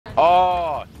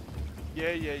Oh,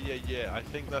 yeah. I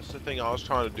think that's the thing I was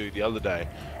trying to do the other day.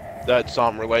 That's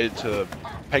related to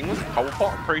penguin,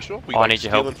 Hufflepuff, I'm pretty sure. We I need your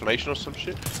help. information or some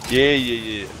shit.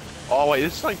 Yeah. Oh wait,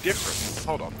 this is something different.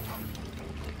 Hold on.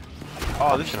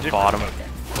 Oh, this is different. Bottom.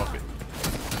 Fuck it.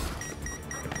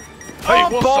 Hey,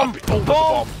 what's bomb! up? Oh, there's a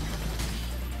bomb.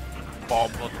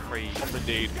 Bomb. Well, free. Bomb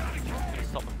indeed.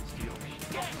 Stop them steal.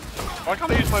 Why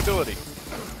can't I use my ability?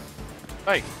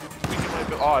 Hey, we can my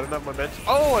ability. Oh, I don't have my meds.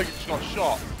 Oh, I just got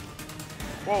shot.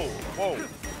 Whoa.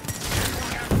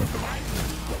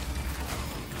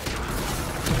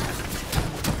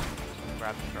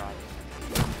 Grab the drive.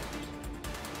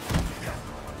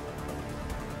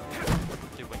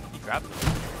 Dude, when can you grab them?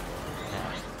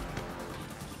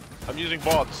 I'm using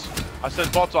bots. I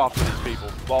sent bots after these people.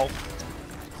 Lol.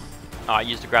 Oh, I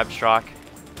used a grab strike.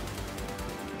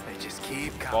 They just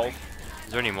keep Lol. coming.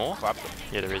 Is there any more? Clap them.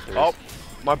 Yeah, there is. Oh,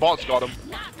 my bot's got him.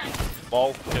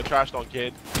 Lol. Get trashed on,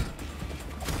 kid.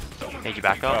 Need you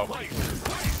back up? Well.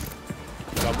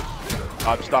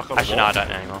 I'm stuck on Actually, the no, wall. I don't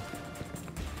know anymore.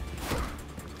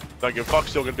 Don't give a fuck,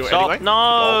 still gonna do it Stop! anyway.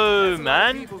 No,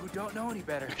 man! People who don't know any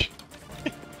better.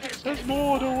 There's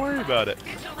more, don't worry about it.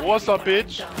 What's up,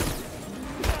 bitch?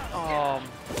 But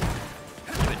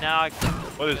now I can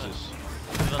What is this?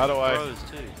 put it on How do the I- throws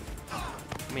too.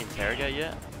 Can we interrogate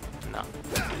yet? No.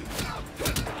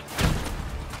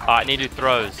 Alright, need to do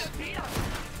throws.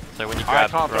 So when you I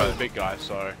grab can't throw throw. the big guy,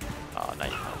 so. Oh, no,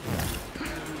 you can't.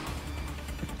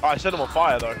 Oh, I set him on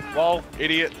fire though. Lol,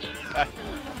 idiot.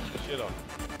 Shit on.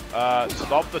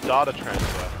 Stop the data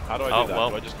transfer. How do I do Oh, that? well.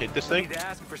 Do I just hit this Need thing? to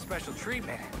ask for special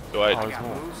treatment. Do I? Oh, I got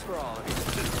moves for all of you.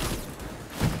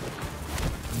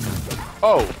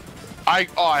 Oh, I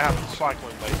have a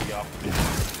cycling lady up. Give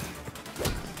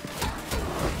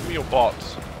me your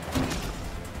bots.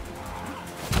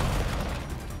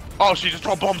 Oh, she just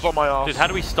dropped bombs on my ass. Dude, how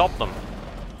do we stop them?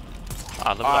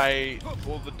 Ah, look at that.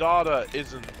 Well, the data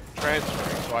isn't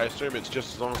transferring, so I assume it's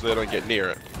just as long as they don't get near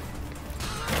it.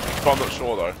 But I'm not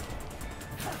sure though.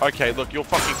 Okay, look, your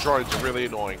fucking drones are really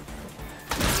annoying.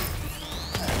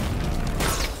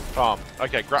 Calm.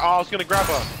 Okay, oh, I was gonna grab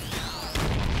her.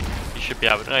 You should be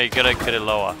able to. No, you gotta get it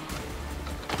lower.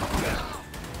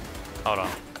 Hold on.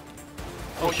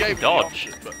 Oh, she yeah, can dodge.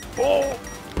 But, oh!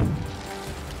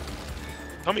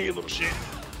 Come here, you little shit.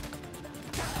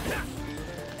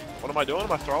 What am I doing?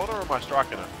 Am I throwing her or am I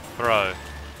striking her? Throw.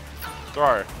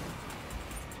 Throw.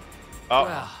 Oh,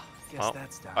 Well, guess Oh.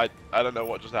 that's done. I don't know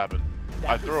what just happened.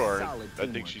 I threw her. I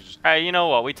think she just. Hey, you know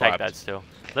what? We take Vibes. that still.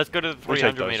 Let's go to the We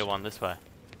take 300 meter those. one this way.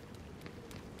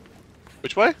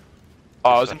 Which way?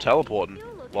 Oh, I wasn't teleporting.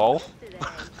 Lol.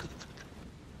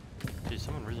 Dude,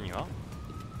 someone risen you up?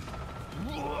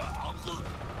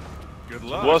 Good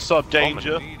luck. What's up,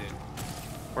 danger?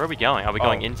 Where are we going? Are we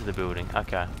going Oh. into the building?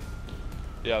 Okay.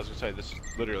 Yeah, I was gonna say this is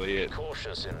literally it.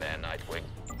 Cautious in there, Nightwing.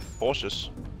 Cautious.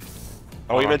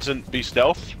 Are we meant to be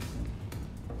stealth?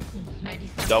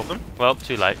 Stealth them? Well,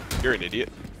 too late. You're an idiot.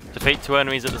 Defeat 2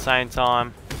 enemies at the same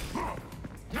time.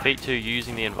 Defeat 2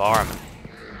 using the environment.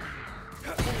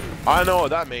 I know what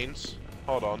that means.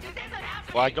 Hold on.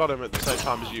 Well, I got him at the same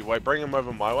time as you. Wait, bring him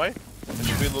over my way. There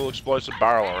should be a little explosive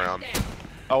barrel around.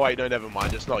 Oh wait, no, never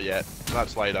mind. It's not yet.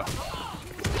 That's later.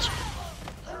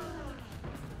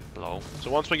 Lol. So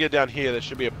once we get down here, there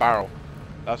should be a barrel.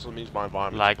 That's what it means by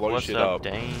environment. Like, blow what's shit up, up.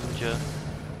 danger?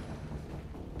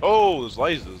 Oh, there's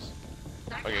lasers.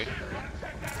 Okay.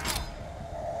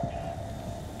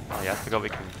 Oh yeah, I forgot we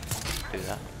can do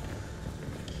that.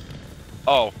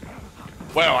 Oh.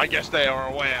 Well, I guess they are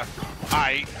aware.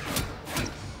 8.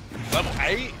 Level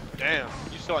 8? Damn.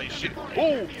 You still ain't shit.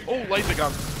 Oh, laser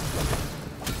gun.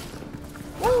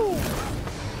 Woo!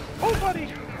 Oh,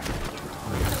 buddy.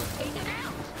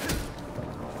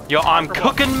 Yo, I'm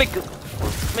cooking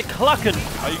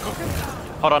McCluckin. Are you cooking?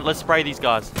 Hold on, let's spray these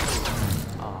guys.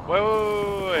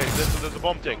 Wait. There's a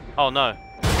bomb thing. Oh no.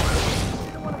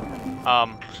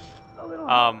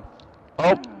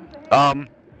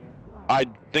 I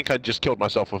think I just killed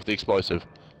myself with the explosive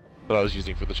that I was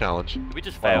using for the challenge. Did we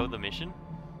just fail the mission?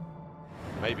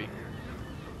 Maybe.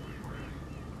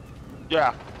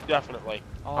 Yeah, definitely.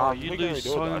 Oh, you we can lose redo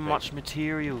it, I so think. much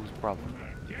materials, brother.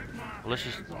 Let's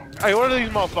just... Hey, what are these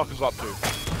motherfuckers up to?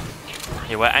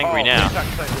 Yeah, we're angry Oh, now. we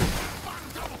attacked the same group.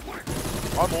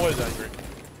 I'm always angry.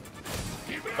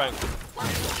 Bang.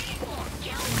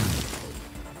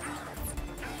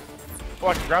 Oh,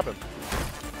 I can grab him.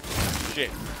 Shit.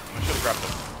 I should have grabbed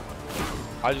him.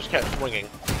 I just kept swinging.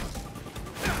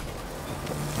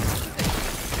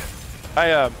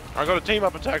 Hey, I got a team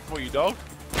up attack for you, dog.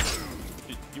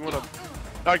 You wanna...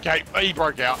 Okay, he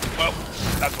broke out. Well,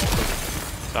 that's all.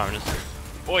 Sorry, I'm just...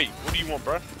 Oi, what do you want,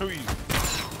 bro? Who are you?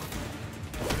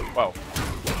 Well,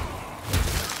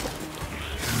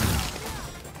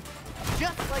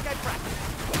 Just like I practiced.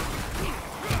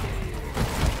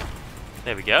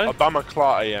 There we go. Obama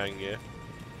Klaayang, yeah.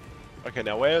 Okay,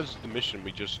 now where's the mission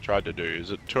we just tried to do?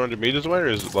 Is it 200 meters away, or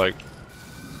is it like...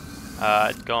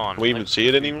 It's gone. Can we even see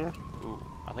it anymore? Ooh,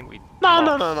 I think we. No,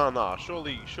 lost. no.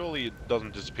 Surely it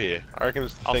doesn't disappear. I reckon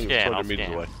it's the I'll thing that's scan, 200 I'll meters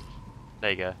scan. away. There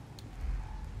you go.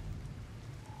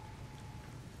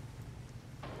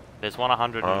 There's one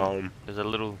 100. There's a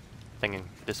little thing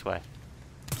this way.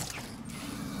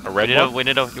 A red one? We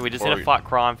just need to fight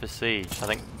crime for siege. I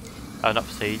think. Not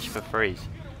for siege, for freeze.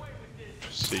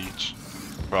 Siege.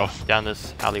 Bro. Down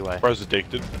this alleyway. Bro's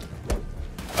addicted.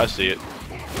 I see it.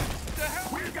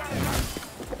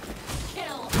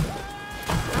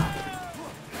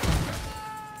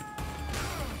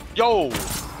 Yo!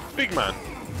 Big man!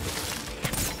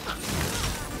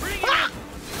 Ah!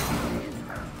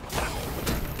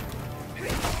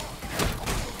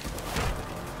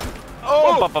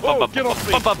 Oh! Get off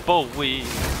me! We Baba Bowie!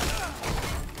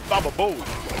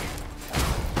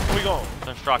 Where we going?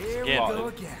 don't strike us Here we again. go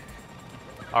again.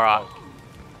 Alright.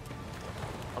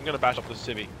 I'm gonna bash up the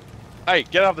civvy. Hey,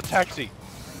 get out of the taxi!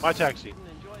 My taxi.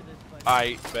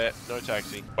 I bet no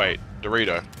taxi. Wait,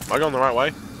 Dorito. Am I going the right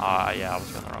way? Yeah, I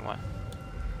was going the wrong way.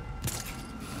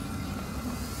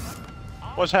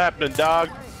 What's happening, dog?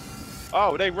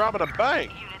 Oh, they robbing a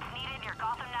bank.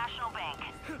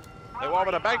 They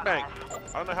robbing a bank. I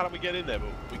don't know how we get in there, but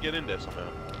we get in there somehow.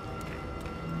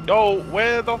 Yo,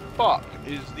 where the fuck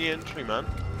is the entry, man?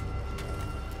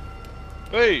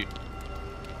 Hey!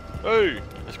 Hey!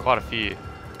 There's quite a few.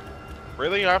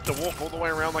 Really? I have to walk all the way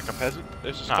around like a peasant?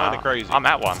 This is kind of crazy. I'm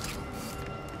at one.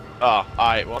 Ah,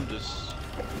 alright, well I'm just...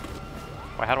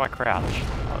 Wait, how do I crouch?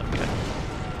 Oh, okay.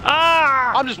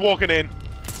 Ah! I'm just walking in.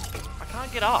 I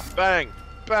can't get up. Bang!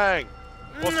 Bang!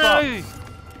 What's up?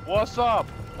 What's up?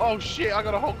 Oh shit, I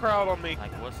got a whole crowd on me.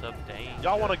 Like, what's up, Dane?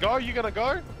 Y'all wanna go? You gonna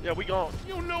go? Yeah, we going.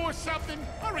 You know or something?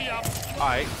 Hurry up!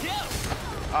 Alright.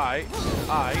 Alright.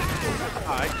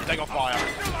 They got fire.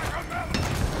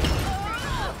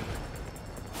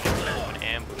 An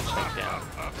ambush take down.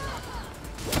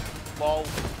 Lol.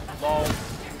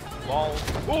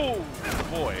 Ooh,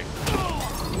 boy.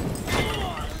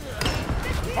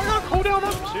 I got a cooldown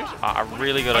on? Seriously? I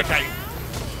really gotta. Okay.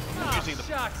 Using the,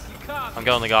 Shucks, you caught me. I'm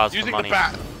going the guys for using money. the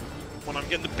bat when I'm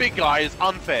getting the big guy is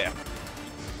unfair.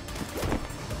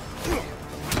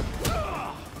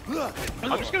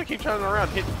 I'm just gonna keep turning around,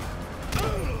 hitting.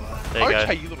 There you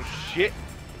Okay, go. you little shit.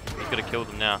 You could have killed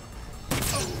him now.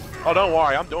 Oh, don't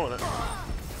worry, I'm doing it.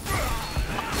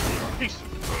 Peace.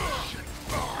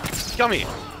 Come here.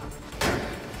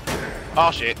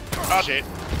 Oh shit.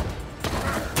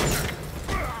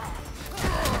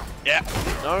 Yeah.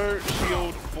 No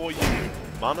shield for you,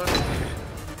 mano.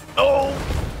 Oh!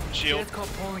 Shield. It's called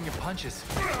pulling your punches.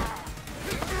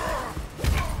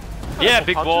 Yeah,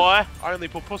 big Punches? boy. I only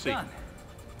pull pussy. Done.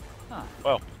 Huh.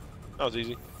 Well, that was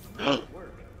easy.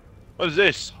 What is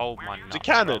this? Hold my nuts. It's a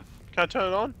cannon. bruv. Can I turn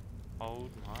it on? Hold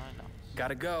my nuts.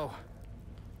 Gotta go.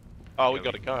 Oh, we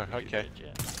gotta go. Okay.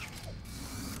 Yeah.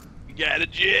 Get a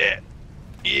jet.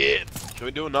 Yeah. Can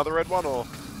we do another red one or?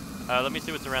 Let me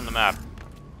see what's around the map.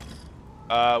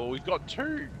 Well, we've got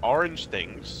two orange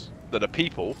things that are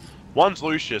people. One's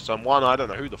Lucius and one I don't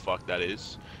know who the fuck that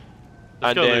is.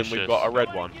 Let's And go then Lucius. we've got a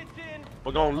red one.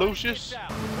 We're going Lucius.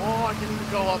 Oh, I can even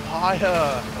go up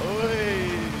higher.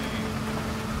 Oi.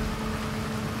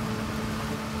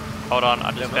 Hold on,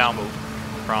 I just Yeah, found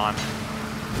that's Prime.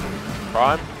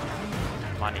 Prime.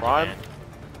 Money Prime? man.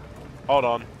 Hold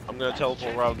on. I'm gonna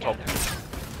teleport right on top.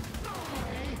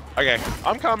 Okay,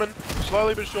 I'm coming.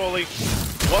 Slowly but surely.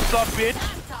 What's up, bitch?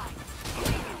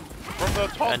 From the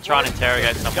top. And try and right.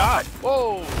 interrogate someone. God.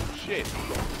 Whoa, shit.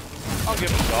 I'll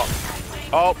give him a shot.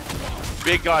 Oh,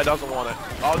 big guy doesn't want it.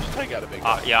 I'll just take out a big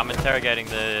guy. Yeah, I'm interrogating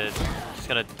the... Just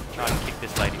gonna try and kick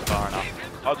this lady far enough.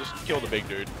 I'll just kill the big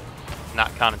dude. Nah,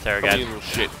 can't Come interrogate. here, little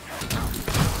shit.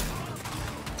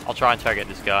 I'll try and interrogate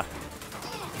this guy.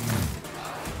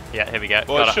 Yeah, here we go.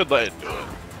 Well, I Got should let it do it.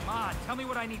 Come on, tell me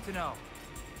what I need to know.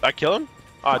 That kill him?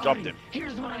 Oh, I dropped him.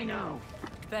 Here's what I know.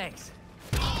 Thanks.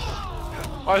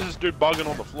 Why is this dude bugging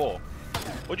on the floor?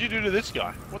 What'd you do to this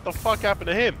guy? What the fuck happened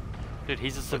to him? Dude,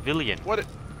 he's a civilian. What it...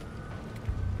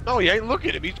 No, he ain't. Look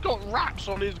at him. He's got wraps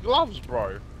on his gloves,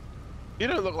 bro. He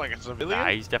don't look like a civilian. Nah,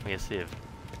 he's definitely a civ.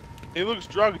 He looks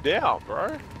drugged out,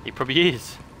 bro. He probably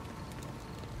is.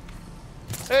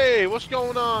 Hey, what's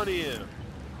going on here?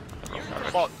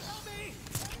 Bots.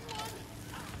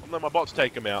 I'll let my bots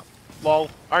take him out. Lol.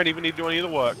 I don't even need to do any of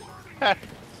the work. Heh.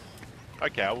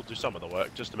 Okay, I will do some of the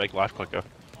work just to make life quicker.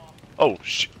 Oh,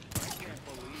 shit.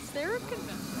 Is there a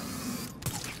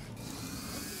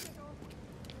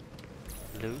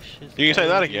Lucius. You can say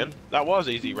that baby. again. That was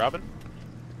easy, Robin.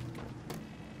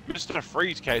 Mr.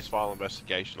 Freeze case file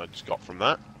investigation I just got from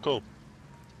that. Cool.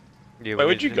 Yeah, Wait,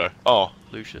 where'd you go? Oh.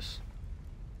 Lucius.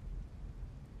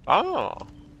 Oh.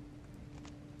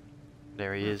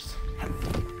 There he is.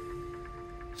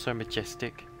 So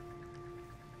majestic.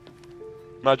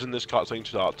 Imagine this cutscene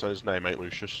starts and his name ain't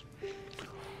Lucius.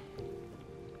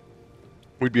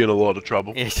 We'd be in a lot of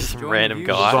trouble. Yeah, it's just some Join random you.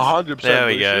 It's guy. 100% There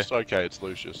we go. Lucius. Okay, it's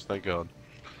Lucius. Thank God.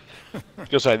 I was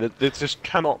gonna say that this just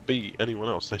cannot be anyone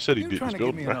else. They said he You did trying this to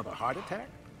give build. me another heart attack?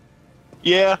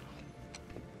 Yeah.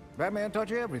 Batman taught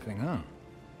you everything, huh?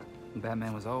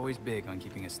 Batman was always big on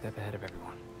keeping a step ahead of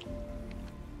everyone.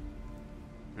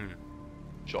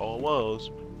 Sure was.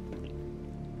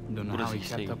 Don't know What how does he he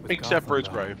kept see? up with Except for his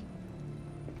Gotham, grave.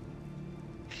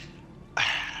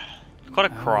 It's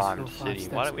quite a I always crime feel 5 city.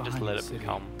 Why steps don't we just behind let the it city.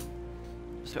 become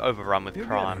just overrun with You're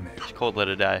crime? getting there. Just call it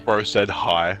a day. Bro said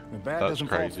hi. The bat That's doesn't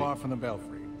crazy. fall far from the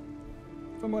belfry.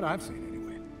 From what I've seen,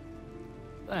 anyway.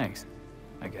 though. Thanks,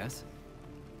 I guess.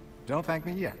 Don't thank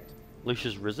me yet.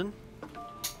 Lucius risen?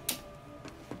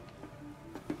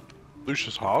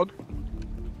 Lucius hard?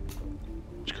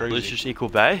 It's crazy. Lucius equal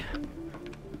Bay?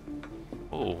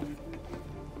 Oh.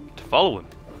 To follow him.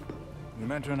 The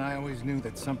Mentor and I always knew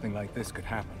that something like this could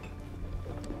happen.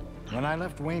 When I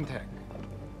left Wayne Tech,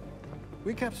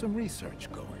 we kept some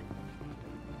research going.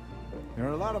 There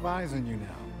are a lot of eyes on you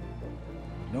now.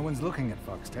 No one's looking at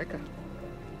Fox Tech.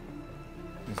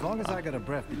 As long as I got a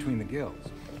breath between the gills,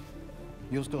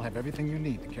 you'll still have everything you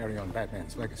need to carry on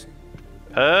Batman's legacy.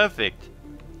 Perfect.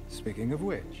 Speaking of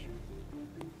which,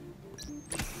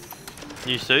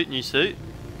 New suit, new suit. You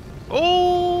gonna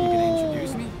Oh!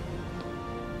 introduce me?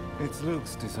 it's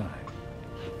Luke's design.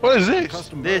 What is this?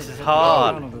 Custom This bird is that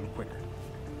hard. runs around a little quicker.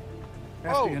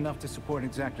 Hefty Oh. enough to support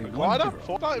exactly one Glider? hero.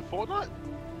 Fortnite?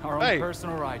 Our own Hey.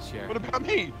 personal rideshare. What about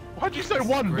me? Why'd you say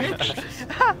one, Great.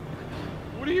 bitch?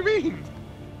 What do you mean?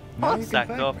 Now you can Sacked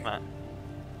thank off, me. man.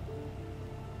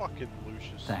 Fucking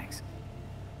Lucius. Thanks.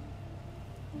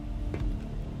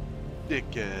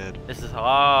 Dickhead. This is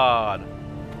hard.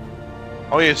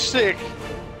 Oh, you're sick.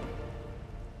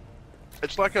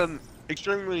 It's like an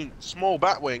extremely small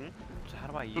batwing. So how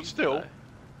do I use But still. it,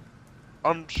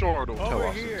 I'm sure it'll tell Over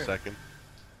us in here. a second.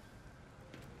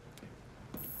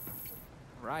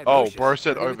 Right. Oh, Lucius, bro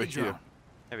said ready with over the here. drone. though?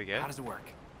 There we go. How does it work?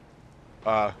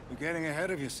 You're getting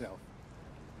ahead of yourself.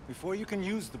 Before you can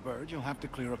use the bird, you'll have to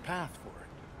clear a path for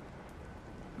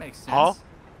it. Makes sense. Huh?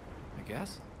 I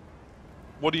guess.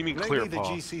 What do you mean clear Lately, the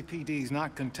path? GCPD is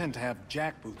not content to have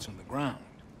jackboots on the ground.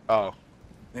 Oh.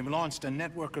 They've launched a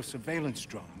network of surveillance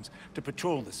drones to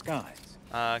patrol the skies.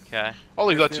 Okay. I'll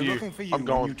leave that They're to you. looking for you I'm when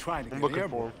going. you try to I'm get looking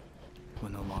airborne. for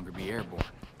him. Will no longer be airborne.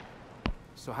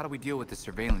 So how do we deal with the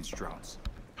surveillance drones?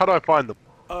 How do I find them?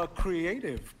 A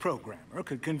creative programmer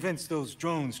could convince those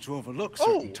drones to overlook Oh,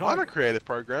 certain I'm a targets. creative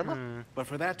programmer. But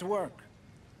for that to work,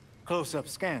 close-up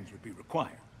scans would be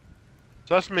required.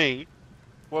 So that's me.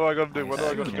 What do I gotta do? What do I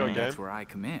gotta assume go, That's game? where I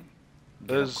come in. Get up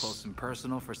There's- close and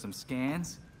personal for some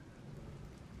scans.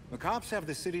 The cops have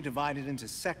the city divided into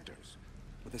sectors,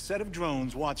 with a set of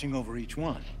drones watching over each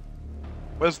one.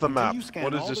 Where's the Until map? you scan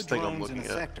What is all this the thing I'm drones in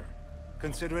looking a at? sector,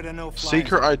 consider it a no-fly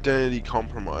Secret zone. identity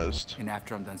compromised. And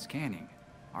after I'm done scanning,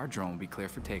 our drone will be clear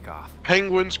for takeoff.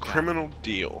 Penguin's criminal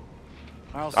deal.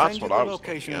 I'll That's send you what the I was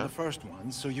location looking of the first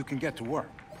one so you can get to work.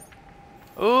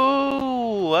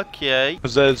 Ooh, okay.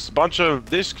 Because there's a bunch of...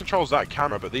 This controls that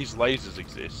camera, but these lasers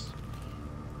exist.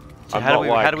 So I'm how not do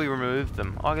like- we remove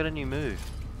them? Oh, I got a new move.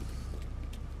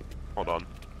 Hold on.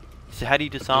 So how do you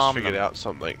I just disarm figured them? out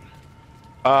something.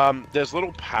 There's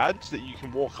little pads that you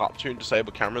can walk up to and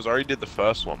disable cameras. I already did the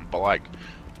first one, but like,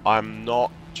 I'm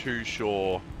not too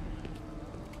sure.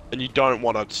 And you don't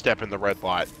want to step in the red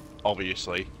light,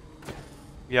 obviously.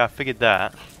 Yeah, I figured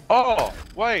that. Oh,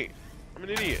 wait. I'm an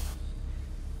idiot.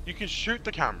 You can shoot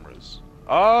the cameras.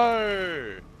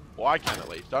 Oh. Well, I can at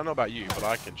least. I don't know about you, but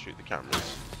I can shoot the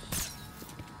cameras.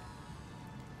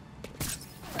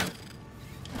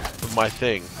 With my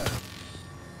thing.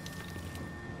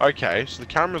 Okay, so the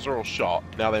cameras are all shot.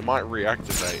 Now they might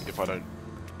reactivate if I don't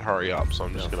hurry up, so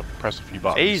I'm just gonna press a few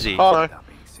buttons. Easy. Oh no, Without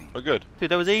being seen. we're good. Dude,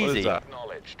 that was What easy. is that?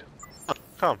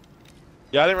 Come.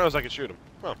 Yeah, I didn't realize I could shoot him.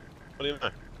 Well, what do you know?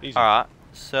 Easy. Alright,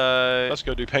 so... Let's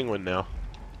go do Penguin now.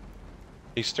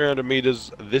 He's 300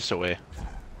 meters this way.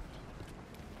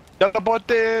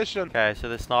 Teleportation! Okay, so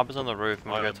the sniper's on the roof.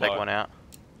 I'm gonna I go am take by. one out.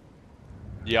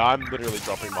 Yeah, I'm literally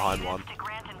dropping behind one.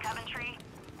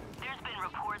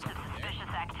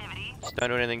 Just don't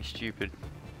do anything stupid.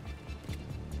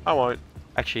 I won't.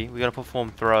 Actually, we gotta perform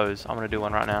throws. I'm gonna do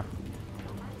one right now.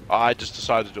 I just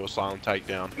decided to do a silent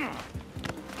takedown.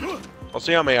 I'll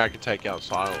see how many I can take out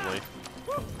silently.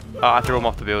 Oh, I threw him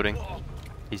off the building.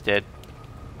 He's dead.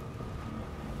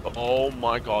 Oh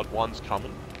my god, one's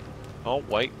coming. Oh,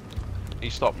 wait. He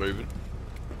stopped moving.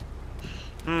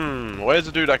 Where's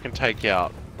the dude I can take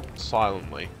out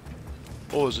silently?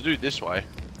 Oh, there's a dude this way.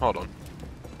 Hold on.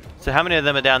 So how many of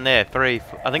them are down there? 3.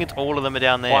 I think it's all of them are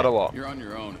down there. Quite a lot. You're on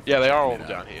your own. Yeah, they are all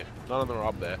down here. None of them are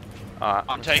up there. Alright.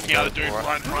 I'm taking out a dude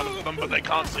right in front of them, but they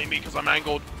can't see me because I'm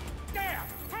angled.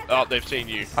 Oh, they've seen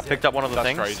you. I picked up one of the That's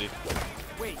things. crazy.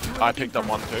 I picked up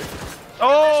one too.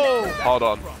 Oh! Hold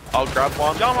on. I'll grab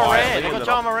one. John quietly Moran! I and got then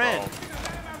John I'll Moran! throw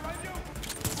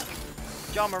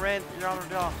 'em. John Moran!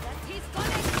 John.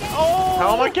 Oh!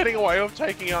 How am I getting away with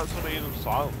taking out so many of them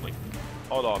silently?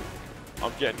 Hold on.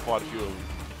 I'm getting quite a few of them.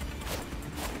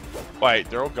 Wait,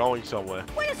 they're all going somewhere.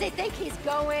 Where does he think he's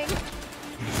going?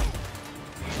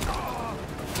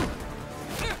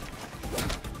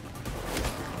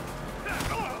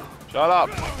 Shut up!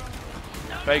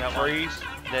 Fake That one. freeze.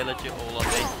 They're legit all on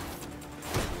me.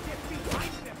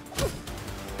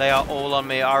 They are all on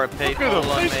me, I repeat, Look at all them.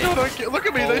 on They still me. don't care. Look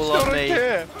at me. They All still on don't me.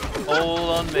 care. All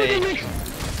on me.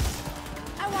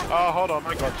 Oh, hold on.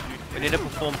 I got you. We need to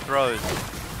perform throws.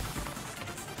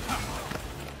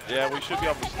 Yeah, we should be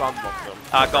able to stun block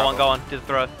them. Go on, do the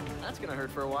throw. That's gonna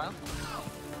hurt for a while.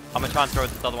 I'm gonna try and throw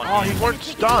this other one. Oh, he won't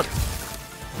stun.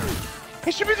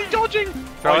 He's too busy dodging.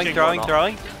 Throwing, Oh,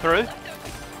 through.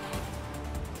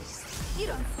 You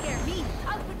don't scare me.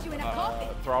 I'll put you in a coffin.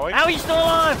 Throwing. How are you still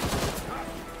alive?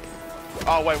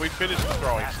 Oh wait, we finished the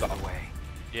throwing stuff.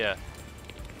 Yeah.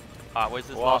 Alright, where's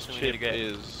this Last last one we need to chip get?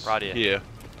 is Right here.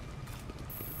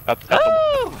 At the,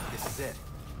 Woo! This is it.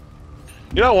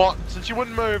 you know what? Since you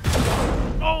wouldn't move,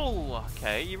 Oh,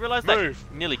 okay. You realise Move.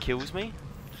 that nearly kills me?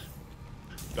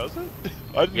 does it?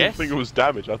 I didn't Yes. think it was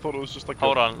damage. I thought it was just like.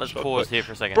 Hold a on, let's shot pause play. here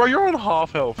for a second. Bro, you're on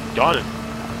half health. Got it.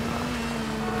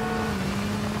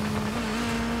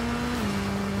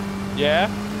 Yeah.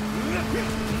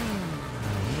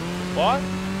 What?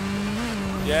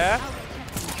 Yeah.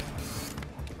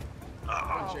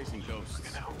 I'm chasing ghosts.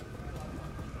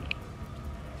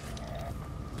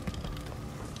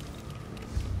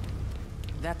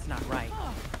 That's not right.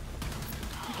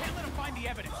 You can't let him find the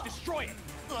evidence. Destroy it.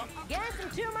 Guessing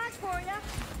too much for you.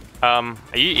 Are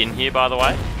you in here, by the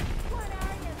way?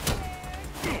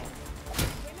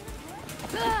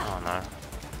 Oh no.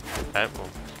 Okay, well,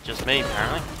 just me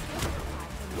apparently.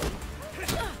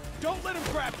 Don't let him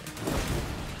grab it.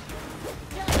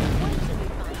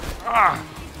 Ah!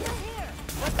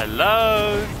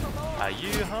 Hello? Are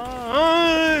you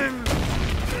home?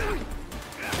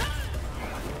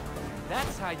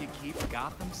 That's how you keep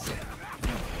Gotham safe.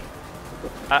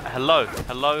 Hello?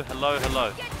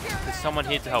 There's someone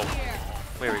here to help.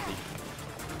 Where is he?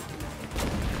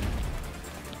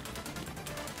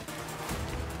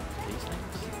 These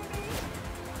things?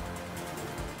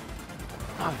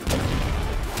 No.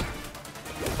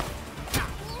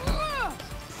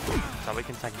 So we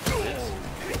can take this.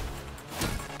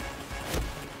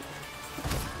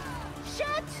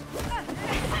 Shut!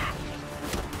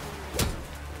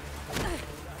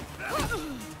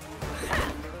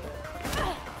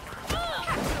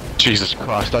 Jesus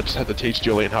Christ! I just had to teach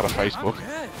Julian how to Facebook.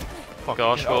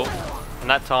 Gosh, well, in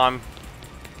that time,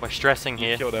 we're stressing You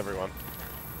here. killed everyone.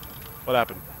 What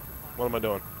happened? What am I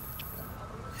doing?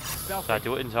 Did I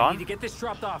do it in Need time? to get this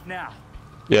dropped off now.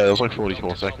 Yeah, there was like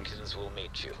 44 seconds. Tompkins will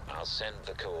meet you. I'll send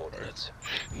the coordinates.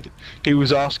 He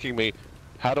was asking me,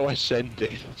 how do I send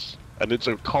this? And it's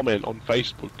a comment on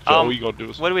Facebook. So all you gotta do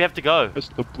is Where do we have to go? press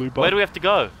the blue button. Where do we have to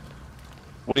go?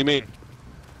 What do you mean?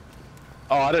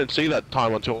 Oh, I didn't see that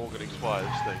time until organ expires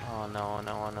thing. Oh no, I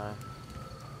know.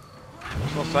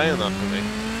 It's not saying that for me.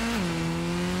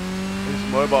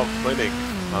 It's mobile clinic.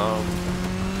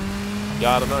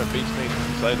 Yeah, I don't know. It beats me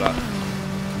to say that.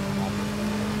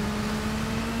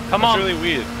 Come It's on! really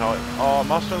weird how it. Oh, it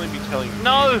must only be telling you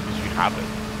No! because you have it.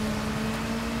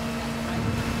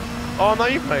 Oh, no,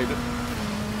 you've made it.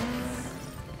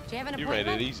 Do you have an You made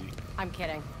appointment? it easy. I'm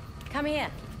kidding. Come here.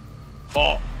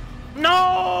 Oh,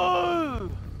 No!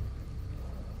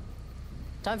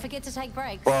 Don't forget to take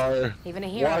breaks. bro. Even a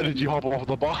hero. Why did you hop off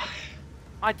the bike?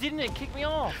 I didn't, it kicked me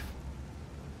off.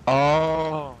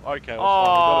 Oh, okay. Well, fine. We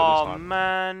Oh got it this time.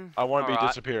 man. I won't be Alright,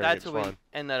 disappearing, That's it's how we fine.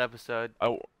 end that episode.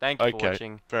 Oh, Thank you for okay.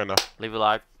 watching. Fair enough. Leave a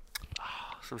like,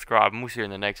 subscribe, and we'll see you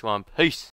in the next one. Peace.